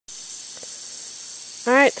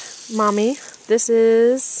Alright, Mommy, this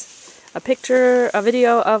is a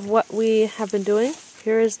video of what we have been doing.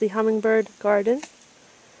 Here is the hummingbird garden.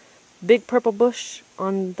 Big purple bush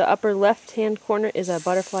on the upper left-hand corner is a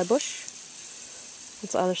butterfly bush.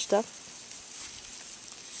 That's other stuff.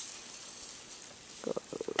 Go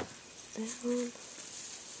down.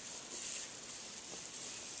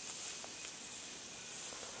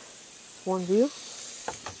 One view.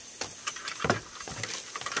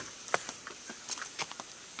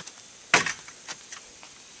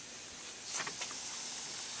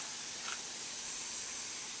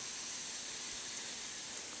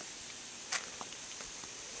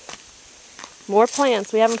 More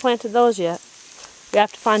plants. We haven't planted those yet. We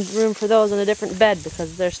have to find room for those in a different bed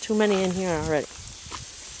because there's too many in here already.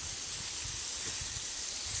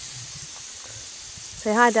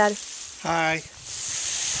 Say hi, Daddy. Hi.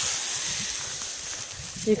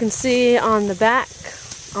 You can see on the back,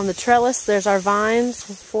 on the trellis, there's our vines,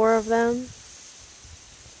 4 of them.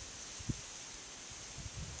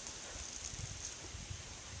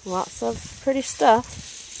 Lots of pretty stuff.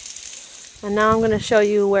 And now I'm going to show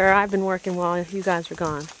you where I've been working while you guys are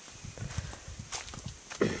gone.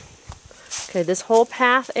 Okay, this whole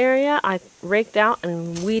path area I raked out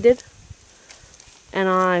and weeded. And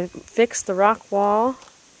I fixed the rock wall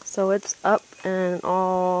so it's up and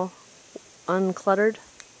all uncluttered.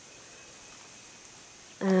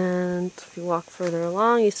 And if you walk further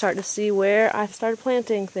along, you start to see where I started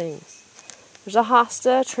planting things. There's a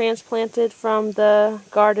hosta transplanted from the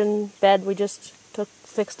garden bed we just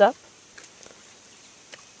fixed up.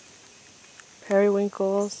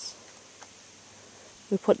 Periwinkles.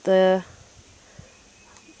 We put the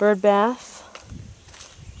bird bath.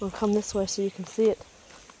 We'll come this way so you can see it.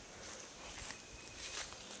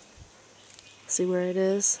 See where it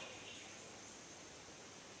is.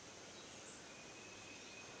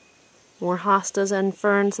 More hostas and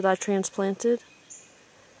ferns that I transplanted.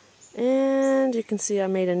 And you can see I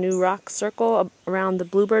made a new rock circle around the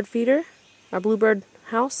bluebird feeder, our bluebird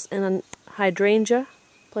house, and a hydrangea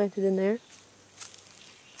planted in there.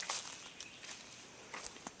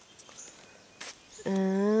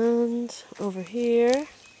 And over here,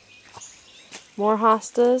 more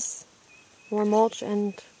hostas, more mulch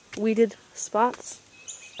and weeded spots.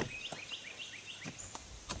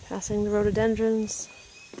 Passing the rhododendrons.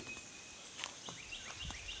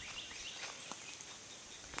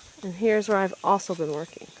 And here's where I've also been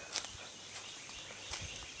working.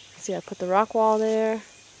 See, I put the rock wall there.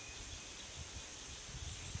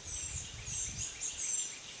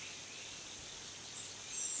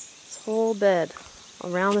 This whole bed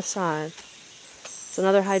around the side. It's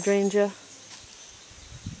another hydrangea.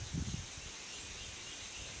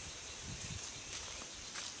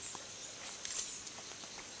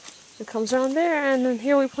 It comes around there, and then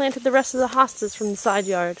here we planted the rest of the hostas from the side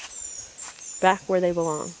yard, back where they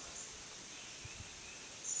belong.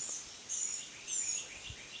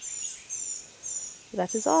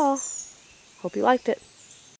 That is all. Hope you liked it.